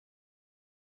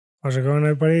How's it going,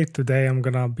 everybody? Today I'm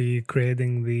gonna be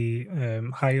creating the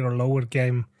higher or lower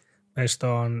game based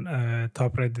on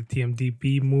top-rated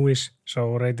TMDB movies.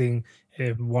 So rating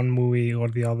if one movie or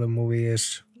the other movie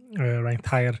is ranked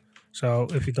higher. So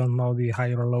if you don't know the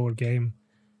higher or lower game,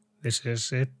 this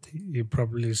is it. You've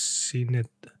probably seen it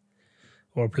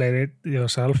or played it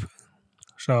yourself.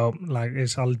 So like,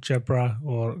 is Algebra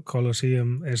or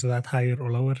Colosseum, is that higher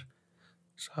or lower?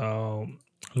 So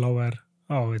lower.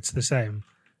 Oh, it's the same.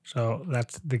 So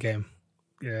that's the game.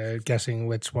 Guessing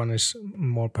which one is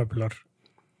more popular.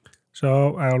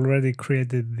 So I already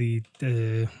created the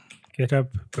GitHub,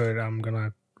 but I'm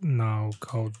gonna now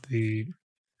code the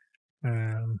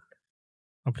um,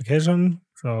 application.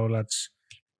 So let's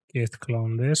git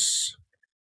clone this.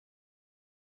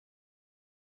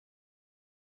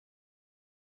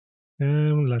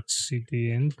 Let's cd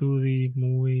into the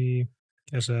movie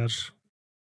guesser,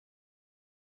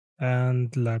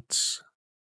 and let's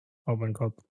open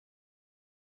code.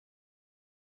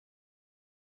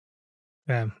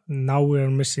 Now we're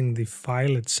missing the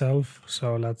file itself,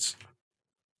 so let's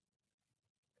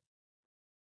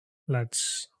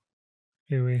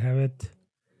here we have it.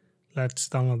 Let's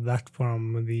download that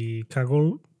from the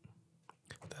Kaggle.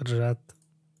 That's that.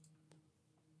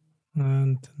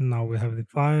 And now we have the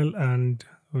file and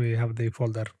we have the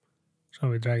folder. So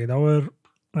we drag it over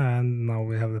and now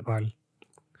we have the file.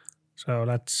 So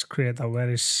let's create a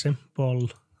very simple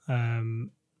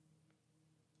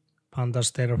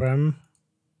pandas data frame.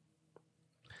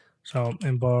 So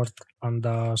import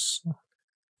pandas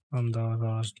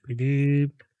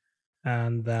pd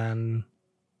and then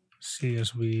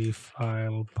CSV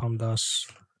file pandas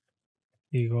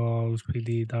equals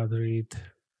pd.read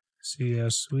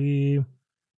CSV,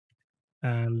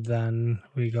 and then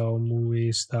we go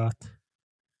movies dot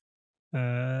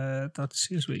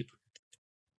CSV,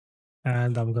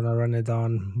 and I'm gonna run it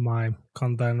on my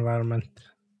conda environment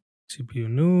CPU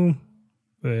new,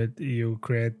 but you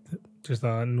create just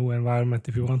a new environment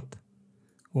if you want,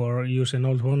 or use an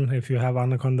old one if you have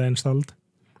Anaconda installed.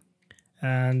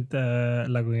 And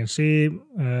like we can see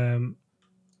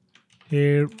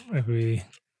here, if we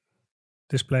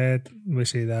display it, we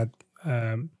see that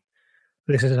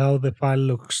this is how the file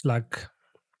looks like,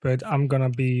 but I'm gonna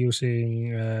be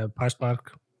using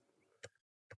PySpark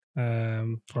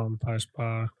from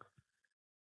PySpark.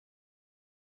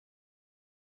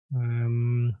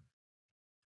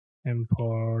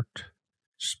 Import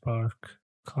Spark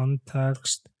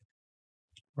context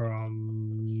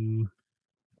from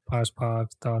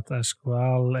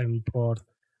PySpark.sql. Import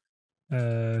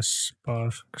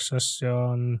Spark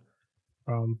session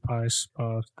from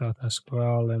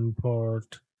PySpark.sql.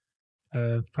 Import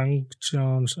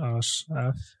functions as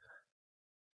f,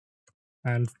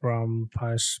 and from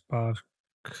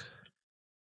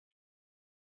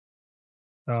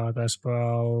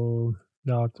PySpark.sql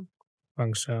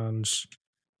functions,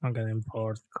 I'm gonna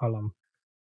import column.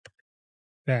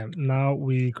 Okay, now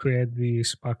we create the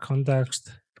Spark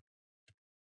context.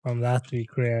 From that we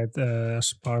create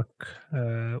Spark,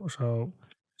 so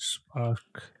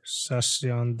Spark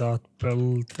session dot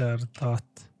builder dot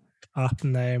app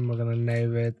name. We're gonna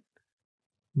name it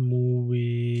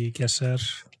movie guesser,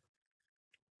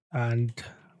 and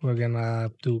we're gonna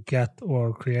do get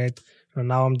or create. So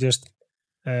now I'm just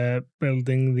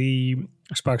building the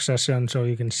Spark session so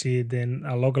you can see it in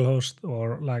a local host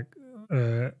or like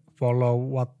follow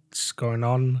what's going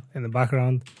on in the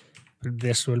background. But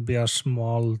this will be a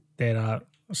small data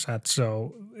set,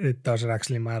 so it doesn't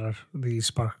actually matter the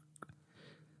Spark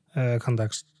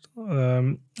context.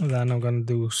 Then I'm gonna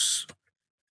do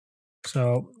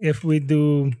so if we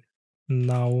do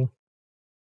now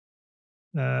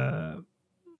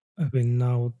if we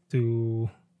now do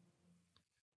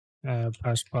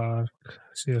PySpark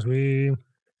CSV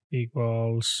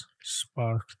equals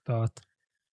spark dot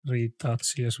read dot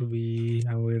CSV,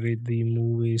 and we read the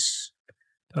movies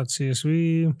dot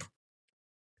CSV.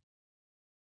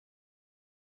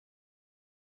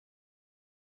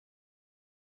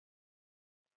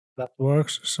 That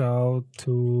works. So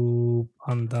to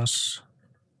pandas.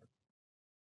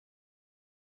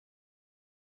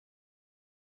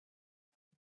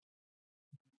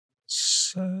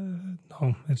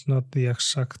 No, it's not the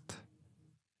exact.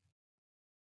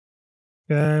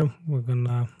 Yeah, we're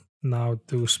gonna now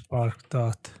do spark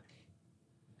dot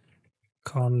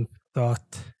conf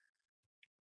dot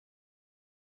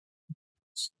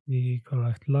the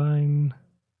correct line.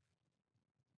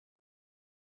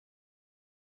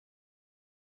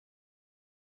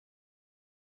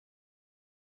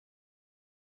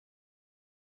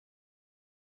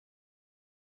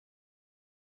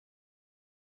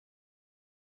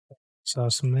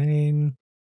 SAS main.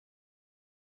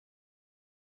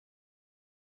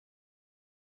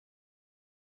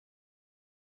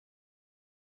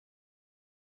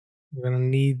 We're gonna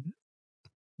need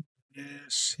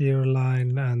this here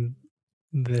line and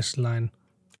this line.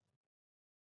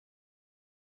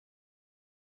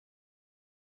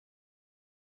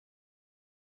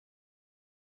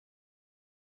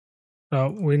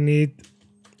 So we need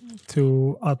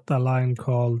to add a line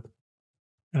called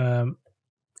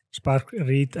spark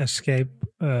read escape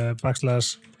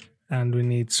backslash, and we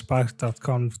need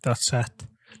spark.conf.set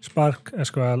spark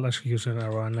SQL execution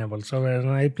arrow enabled. So we're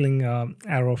enabling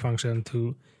arrow function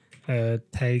to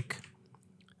take.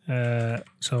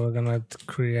 So we're gonna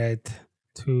create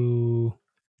two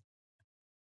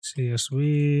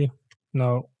CSV.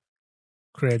 No,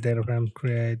 create data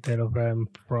frame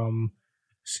from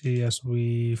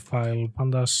CSV file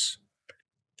pandas,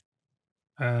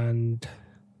 and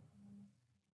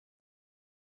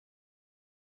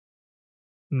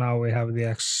now we have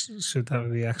should have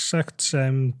the exact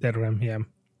same data frame here.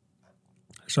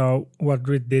 So what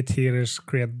we did here is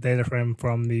create data frame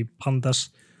from the pandas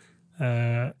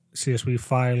CSV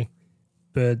file,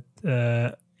 but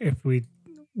if we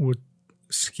would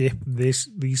skip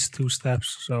these two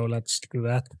steps, so let's do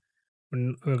that.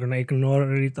 We're going to ignore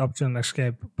read option,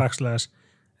 escape backslash,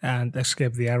 and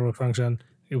escape the arrow function.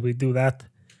 If we do that,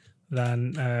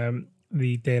 then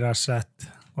the data set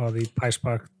or the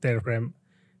PySpark data frame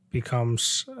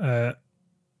becomes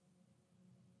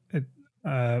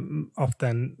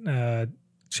often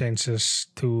changes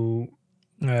to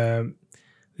the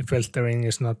filtering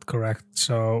is not correct.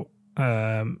 So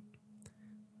the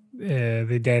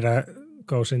data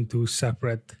goes into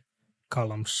separate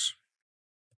columns.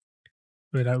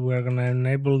 We're going to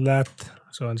enable that,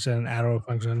 so it's an arrow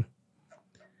function,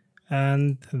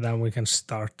 and then we can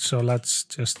start. So let's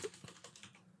just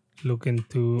look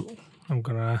into, I'm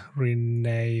going to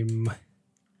rename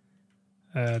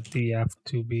df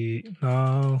to be,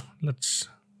 no, let's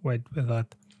wait with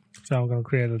that. So I'm going to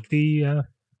create a df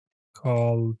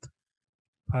called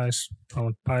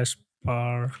PySpark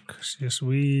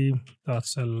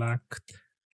CSV.select.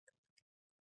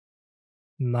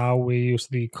 Now we use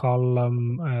the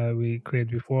column we created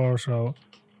before, so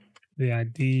the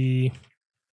ID,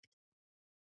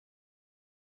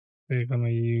 we're gonna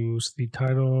use the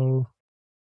title,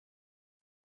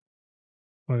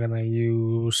 we're gonna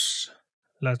use,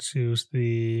 let's use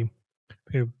the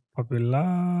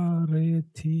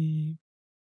popularity,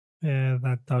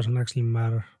 that doesn't actually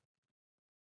matter.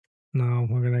 Now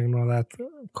we're gonna ignore that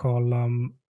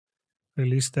column,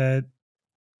 release date,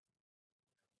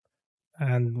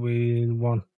 and we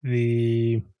want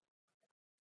the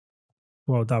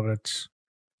vote average.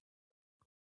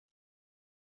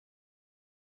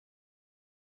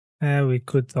 We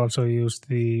could also use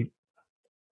the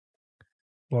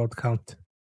vote count.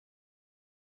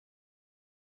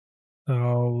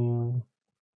 So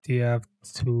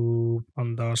df2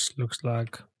 pandas looks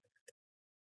like.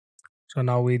 So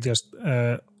now we just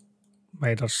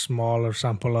made a smaller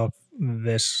sample of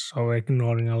this, so we're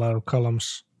ignoring a lot of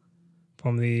columns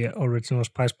from the original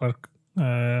PySpark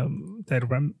data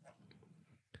frame.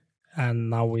 And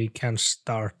now we can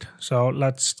start. So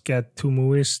let's get two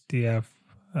movies. df,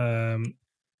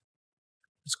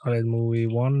 let's call it movie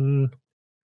 1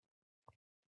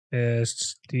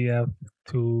 is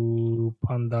df2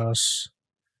 pandas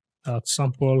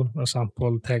sample. A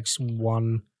sample takes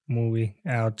one movie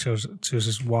out,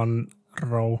 chooses one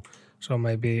row. So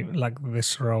maybe like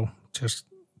this row, just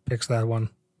picks that one.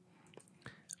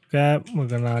 Okay, we're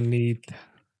gonna need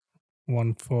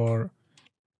one for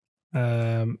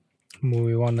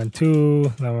movie 1 and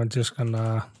 2. Then we're just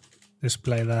gonna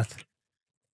display that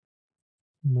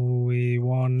movie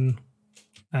 1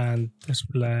 and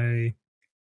display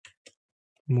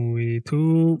movie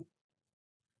 2.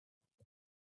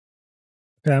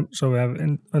 Yeah, so we have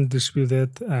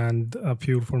undisputed and a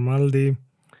pure formality.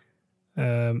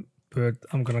 But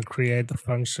I'm gonna create a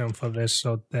function for this,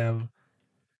 so dev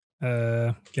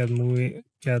get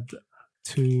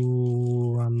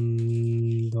two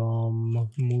random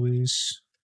movies.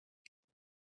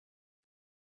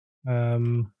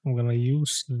 I'm gonna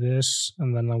use this,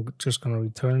 and then I'm just gonna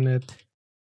return it.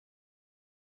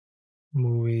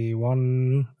 Movie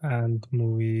 1 and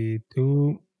movie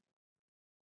 2.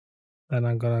 Then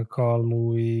I'm gonna call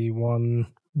movie 1,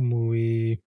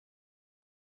 movie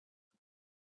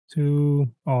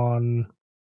 2 on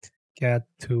get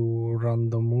two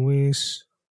random movies,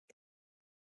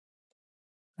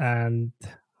 and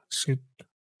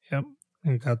yep,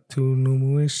 I got two new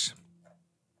movies.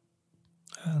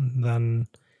 And then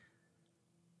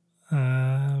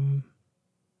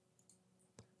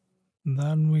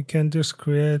then we can just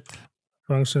create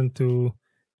function to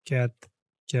get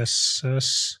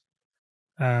guesses,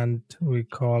 and we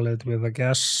call it with a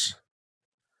guess,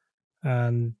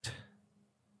 and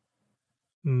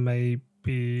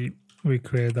maybe we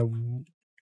create a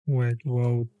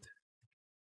vote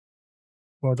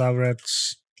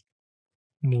average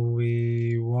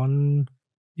movie 1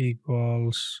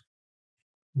 equals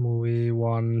movie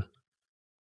 1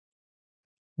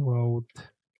 vote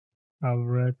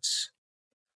average,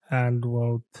 and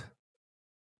vote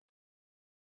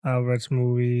average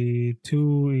movie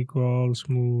 2 equals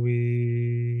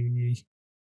movie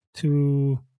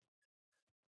 2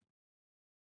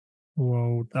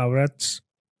 vote average.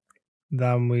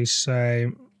 Then we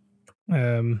say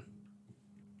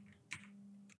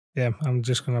yeah, I'm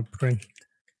just gonna print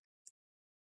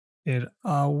it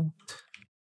out.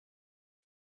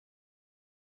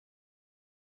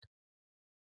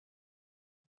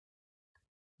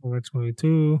 Average movie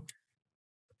 2,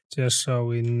 just so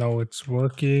we know it's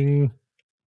working.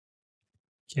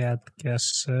 Get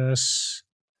guesses.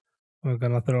 We're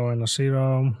gonna throw in a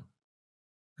 0,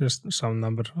 just some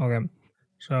number. Okay,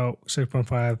 so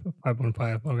 6.5,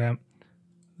 5.5. Okay,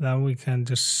 then we can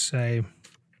just say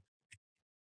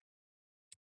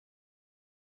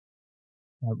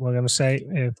we're gonna say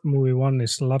if movie 1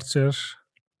 is larger,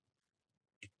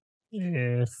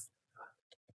 if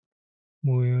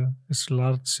movie is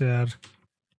larger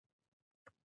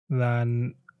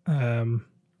than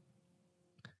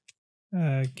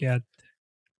get,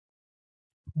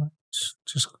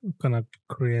 just gonna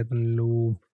create a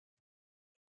new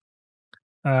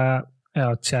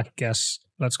check guess.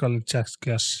 Let's call it check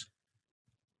guess.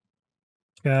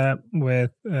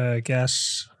 With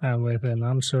guess and with an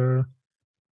answer,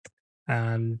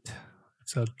 and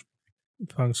it's a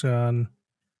function.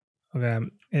 Okay,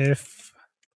 if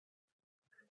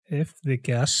the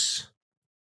guess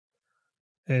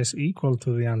is equal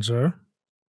to the answer,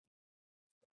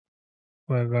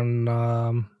 we're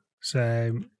gonna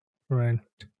say print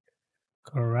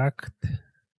correct.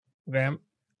 Okay,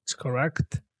 it's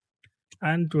correct,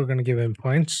 and we're gonna give him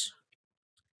points.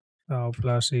 So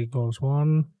plus equals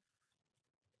 1.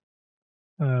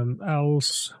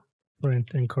 Else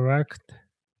print incorrect.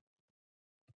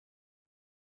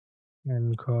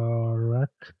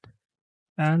 Incorrect.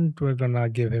 And we're gonna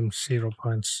give him 0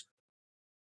 points.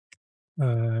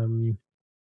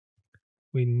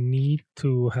 We need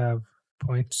to have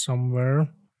points somewhere.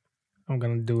 I'm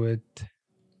gonna do it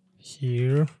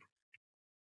here.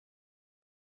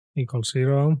 Equals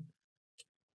 0.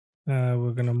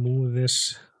 We're gonna move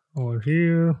this over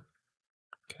here.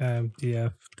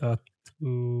 df dot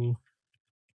to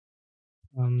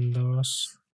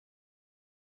pandas.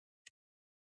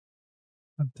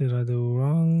 What did I do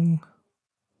wrong?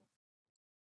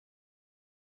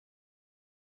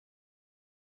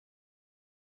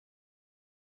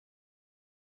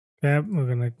 Okay, we're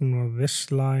gonna ignore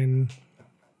this line.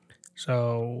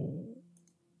 So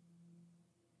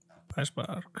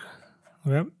Flashback.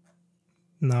 Okay.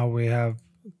 Now we have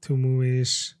 2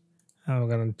 movies, and we're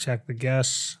gonna check the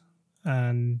guess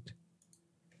and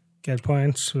get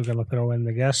points. We're gonna throw in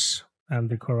the guess, and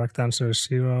the correct answer is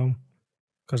 0,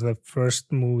 because the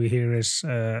first movie here is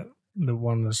the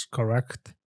one that's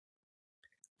correct.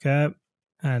 Okay,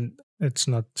 and it's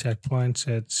not checkpoints,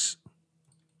 it's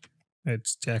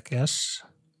check yes.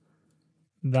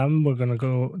 Then we're gonna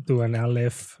go do an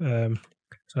elif.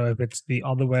 So if it's the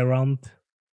other way around,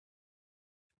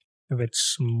 if it's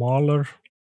smaller,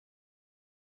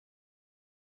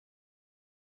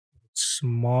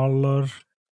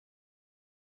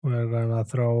 we're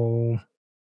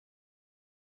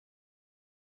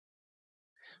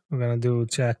gonna do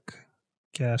check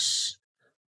guess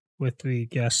with the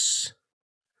guess,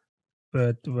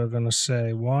 but we're gonna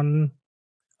say 1,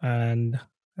 and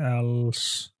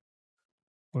else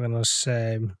we're gonna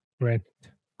say print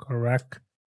correct,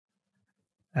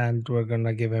 and we're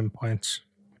gonna give him points,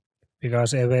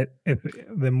 because if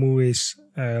the movie's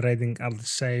rating are the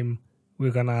same,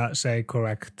 we're gonna say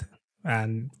correct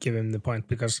and give him the point,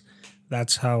 because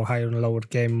that's how higher and lower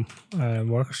game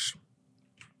works.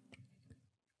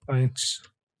 Points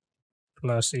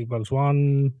plus equals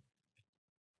 1.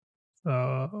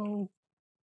 So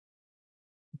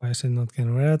why is it not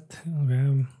getting red?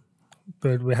 Okay,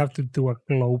 but we have to do a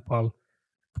global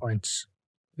points,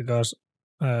 because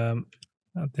I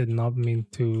did not mean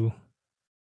to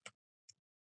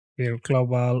here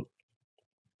global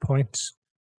points,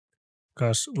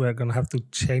 because we're gonna have to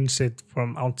change it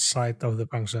from outside of the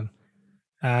function,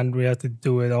 and we have to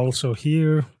do it also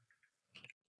here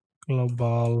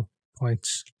global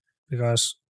points,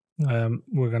 because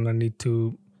we're gonna need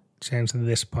to change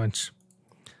this points.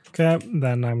 Okay,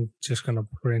 then I'm just gonna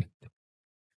print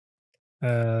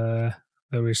the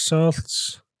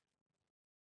results.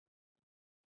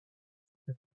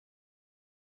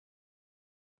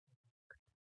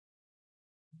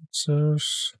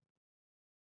 Answers,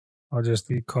 or just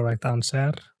the correct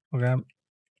answer. Okay,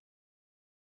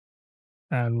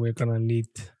 and we're gonna need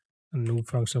a new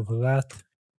function for that.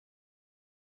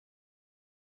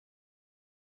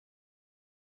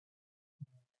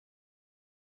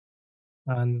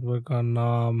 And we're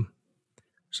gonna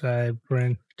say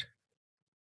print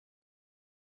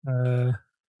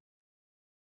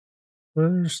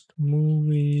first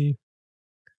movie,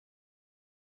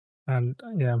 and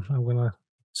yeah, I'm gonna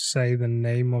say the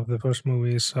name of the first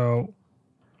movie. So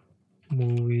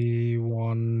movie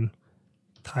one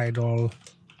title,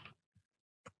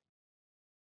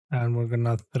 and we're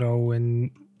gonna throw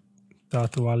in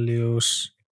dot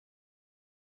values.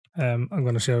 I'm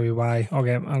gonna show you why.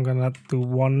 Okay, I'm gonna do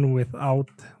one without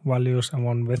values and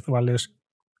one with values.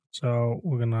 So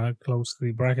we're gonna close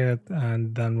the bracket,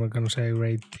 and then we're gonna say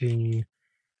rating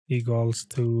equals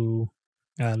to,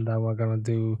 and then we're gonna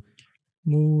do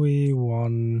movie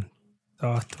one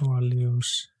dot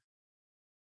values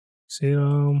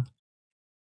 0.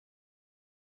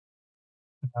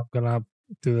 I'm gonna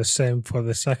do the same for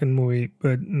the second movie,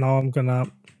 but now I'm gonna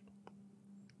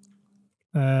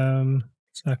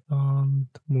second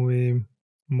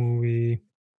movie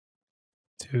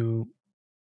 2,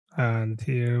 and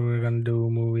here we're gonna do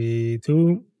movie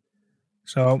 2.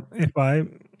 So if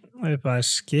I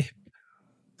skip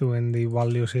doing the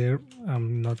values here,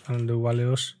 I'm not gonna do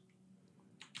values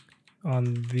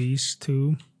on these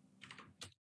two.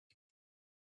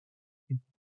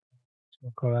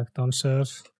 So correct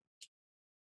answers.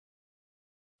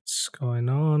 What's going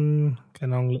on?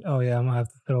 Can only, oh yeah, I have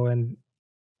to throw in,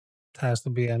 it has to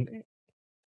be an,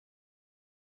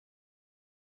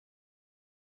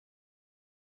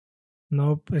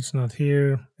 nope, it's not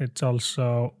here. It's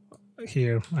also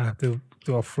here. I have to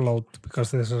do a float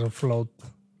because this is a float.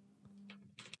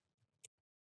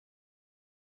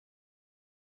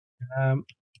 Um,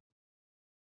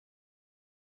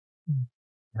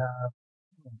 yeah,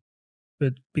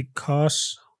 but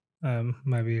because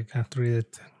maybe you can't read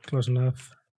it close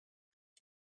enough.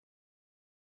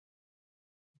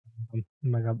 Oh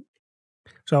my God.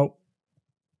 So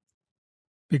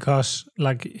because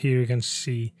like here you can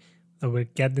see that we're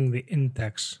getting the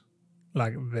index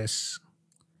like this,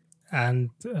 and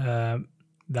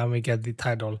then we get the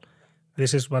title.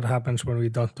 This is what happens when we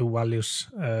don't do values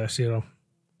 0.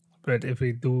 But if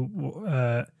we do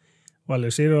value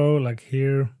 0, like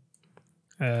here,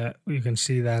 you can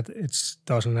see that it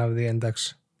doesn't have the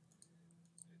index.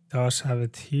 It does have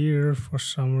it here for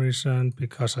some reason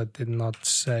because I did not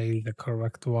say the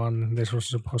correct one. This was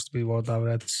supposed to be what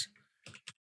average.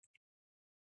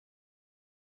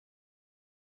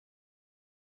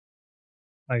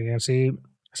 Like you can see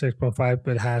 6.5,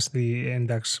 but it has the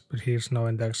index, but here's no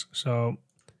index. So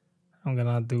I'm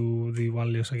gonna do the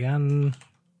values again.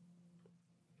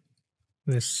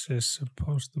 This is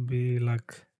supposed to be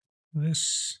like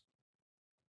this,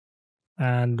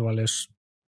 and values.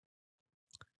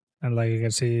 And like you can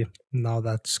see, now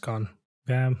that's gone.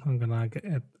 Okay, I'm gonna get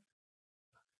it,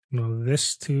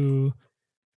 this to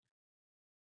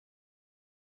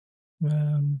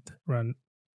and run.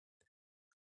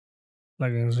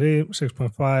 Like you can see,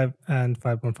 6.5 and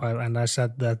 5.5. And I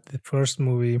said that the first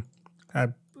movie I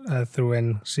threw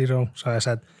in 0. So I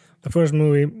said the first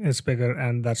movie is bigger,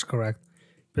 and that's correct.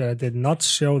 But I did not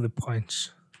show the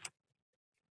points.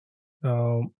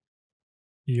 So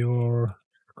your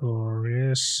score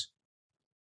is,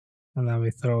 and then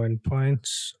we throw in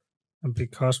points. And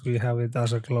because we have it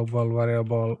as a global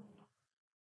variable, it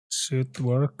should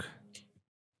work.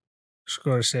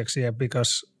 Score is 6, yeah,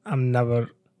 because I'm never,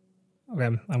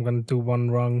 okay, I'm gonna do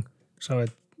one wrong, so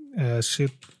it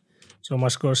should, so my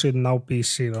score should now be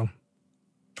 0.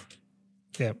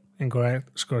 Yeah,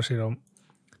 incorrect, score 0.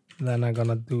 Then I'm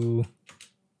gonna do,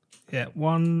 yeah,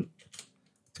 1,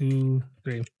 2,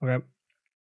 3. Okay,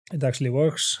 it actually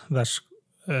works. That's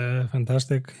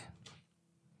fantastic.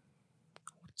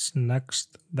 What's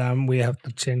next? Then we have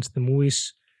to change the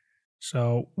movies.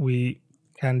 So we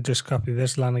can just copy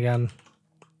this line again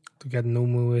to get new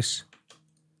movies.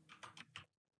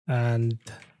 And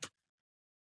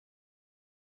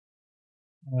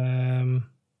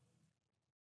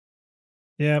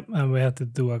yeah, and we have to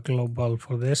do a global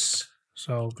for this.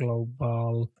 So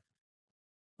global,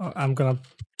 I'm gonna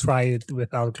try it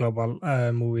without global,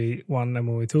 movie 1 and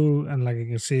movie 2, and like you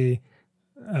can see,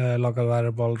 local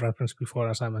variable reference before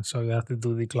assignment. So you have to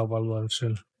do the global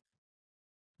version.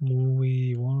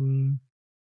 movie 1,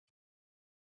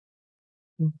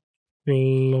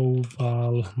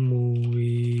 global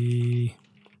movie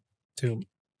 2.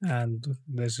 And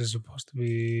this is supposed to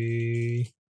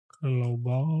be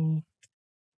global.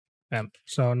 Yeah.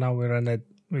 So now we run it.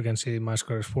 We can see my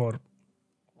score is 4.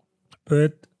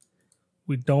 But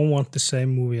we don't want the same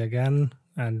movie again,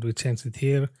 and we changed it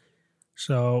here.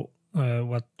 So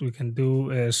what we can do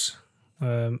is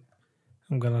I'm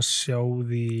gonna show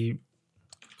the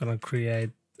gonna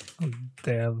create a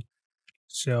dev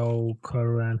show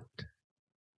current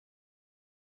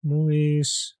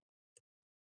movies,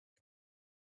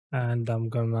 and I'm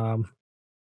gonna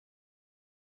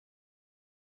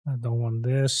I don't want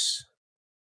this.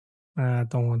 I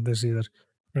don't want this either.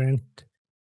 Print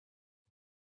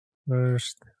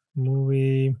first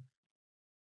movie.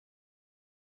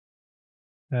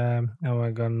 And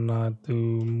we're gonna do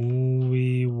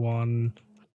movie 1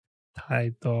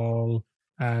 title,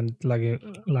 and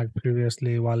like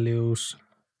previously values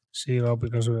 0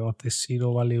 because we want this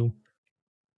 0 value,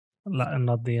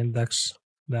 not the index.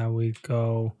 Then we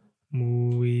go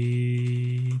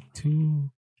movie 2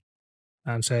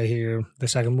 and say here the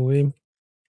second movie.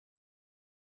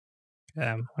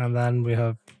 And then we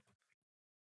have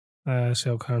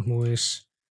show current movies.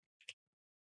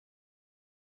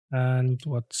 And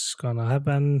what's gonna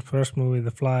happen? First movie,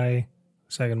 The Fly.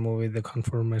 Second movie, The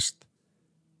Conformist.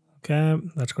 Okay,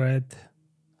 that's great.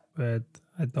 But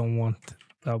I don't want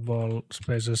double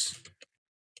spaces.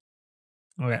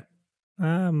 Okay.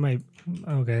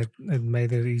 Okay, it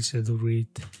made it easier to read.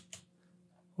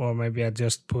 Or maybe I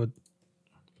just put.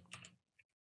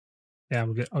 Yeah,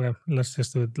 okay, let's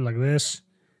just do it like this.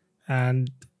 And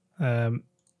I'm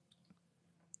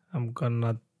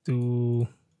gonna do.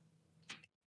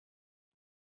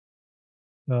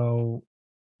 So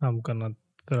I'm gonna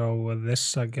throw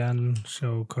this again.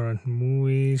 Show current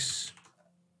movies.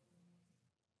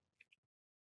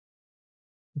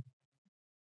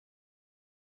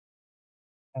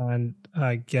 And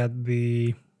I get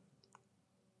the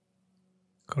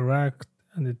correct,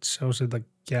 and it shows it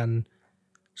again.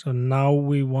 So now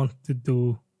we want to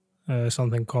do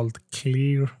something called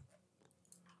clear.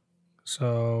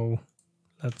 So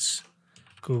let's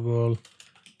Google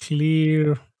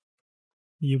clear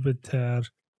Jupyter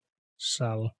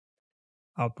cell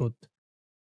output.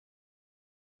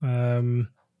 And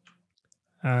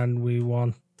we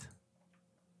want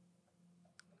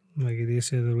make it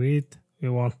easier to read. We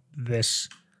want this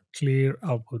clear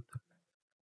output.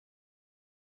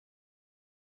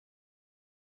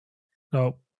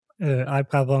 So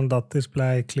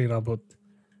ipython.display clear output,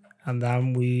 and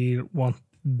then we want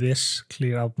this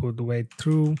clear output way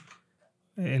through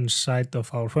inside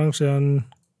of our function.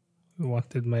 We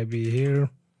want it maybe here,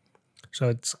 so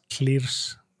it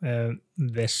clears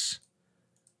this,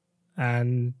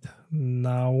 and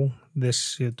now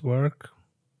this should work.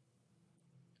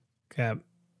 Okay,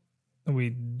 we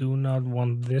do not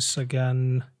want this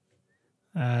again,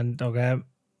 and okay,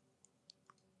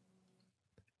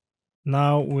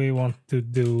 now we want to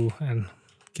do an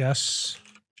guess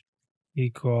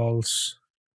equals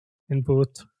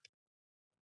input,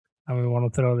 and we want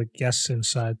to throw the guess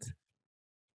inside.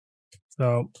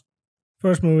 So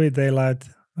first movie Daylight,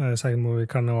 second movie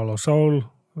Carnival of Soul.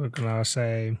 We're gonna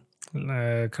say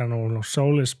Carnival of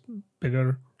Soul is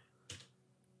bigger.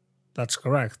 That's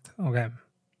correct. Okay,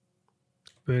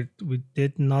 but we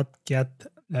did not get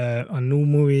a new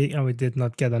movie, and we did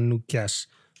not get a new guess.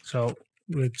 So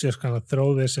we're just gonna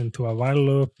throw this into a while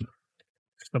loop.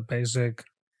 It's the basic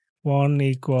 1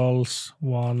 equals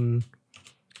 1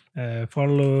 for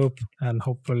loop, and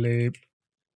hopefully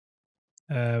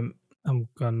I'm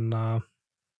gonna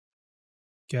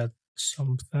get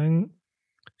something.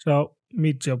 So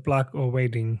Meet Joe Black or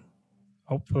Waiting.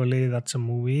 Hopefully that's a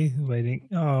movie. Waiting.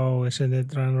 Oh, isn't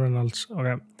it Ryan Reynolds?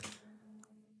 Okay.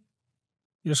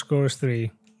 Your score is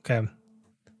 3. Okay.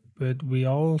 But we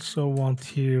also want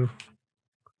here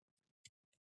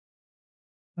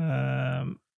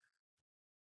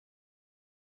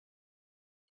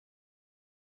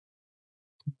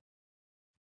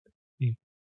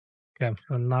okay,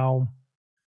 so now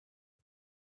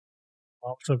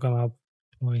also gonna have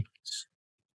points.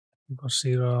 Because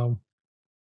 0.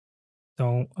 I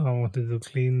wanted to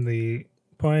clean the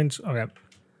points. Okay.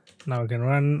 Now we can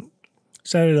run.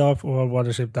 Set it off or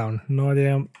Watership down. No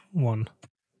idea. 1.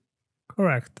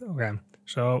 Correct. Okay.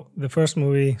 So the first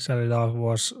movie, Set It Off,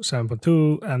 was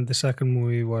 7.2, and the second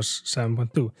movie was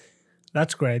 7.2.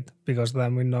 That's great, because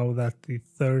then we know that the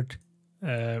third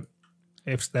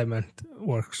if statement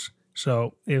works.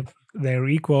 So if they're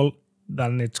equal,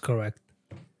 then it's correct.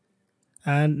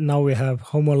 And now we have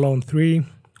Home Alone 3,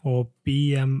 or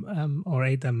BMM or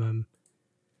 8mm.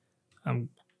 I'm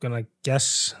gonna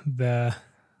guess the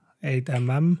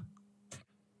 8mm.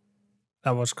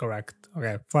 That was correct.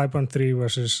 Okay, 5.3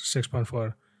 versus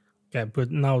 6.4. Okay,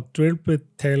 but now drill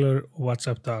bit Taylor, what's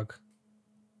up, dog?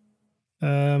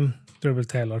 Drill bit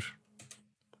Taylor.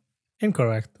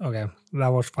 Incorrect. Okay, that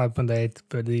was 5.8,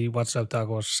 but the what's up, dog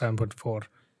was 7.4.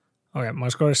 Okay, my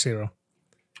score is 0.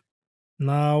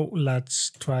 Now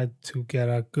let's try to get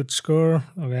a good score.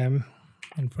 Okay,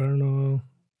 Inferno.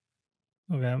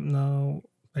 Okay, now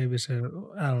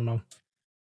babysitter. I don't know.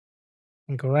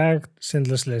 Incorrect.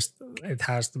 Sindler's List. It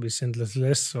has to be Sindler's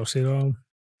List, so 0.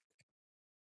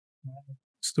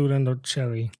 Student or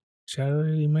Cherry?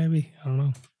 Cherry, maybe? I don't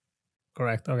know.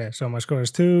 Correct. Okay, so my score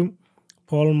is 2.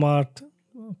 Paul Mart,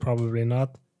 probably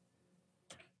not.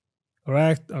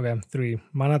 Correct. Okay, 3.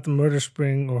 Manhattan Murder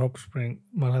Spring or Hope Spring?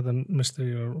 Manhattan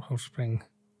Mystery or Hope Spring?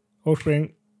 Hope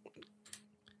Spring.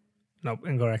 Nope,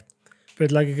 incorrect.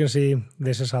 But like you can see,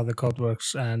 this is how the code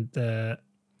works, and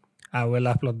I will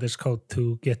upload this code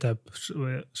to GitHub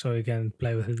so you can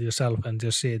play with it yourself and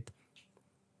just see it.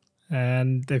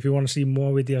 And if you want to see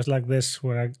more videos like this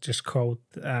where I just code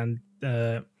and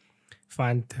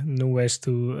find new ways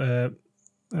to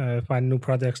find new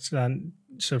projects, and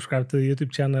subscribe to the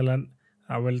YouTube channel, and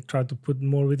I will try to put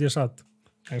more videos out.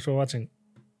 Thanks for watching.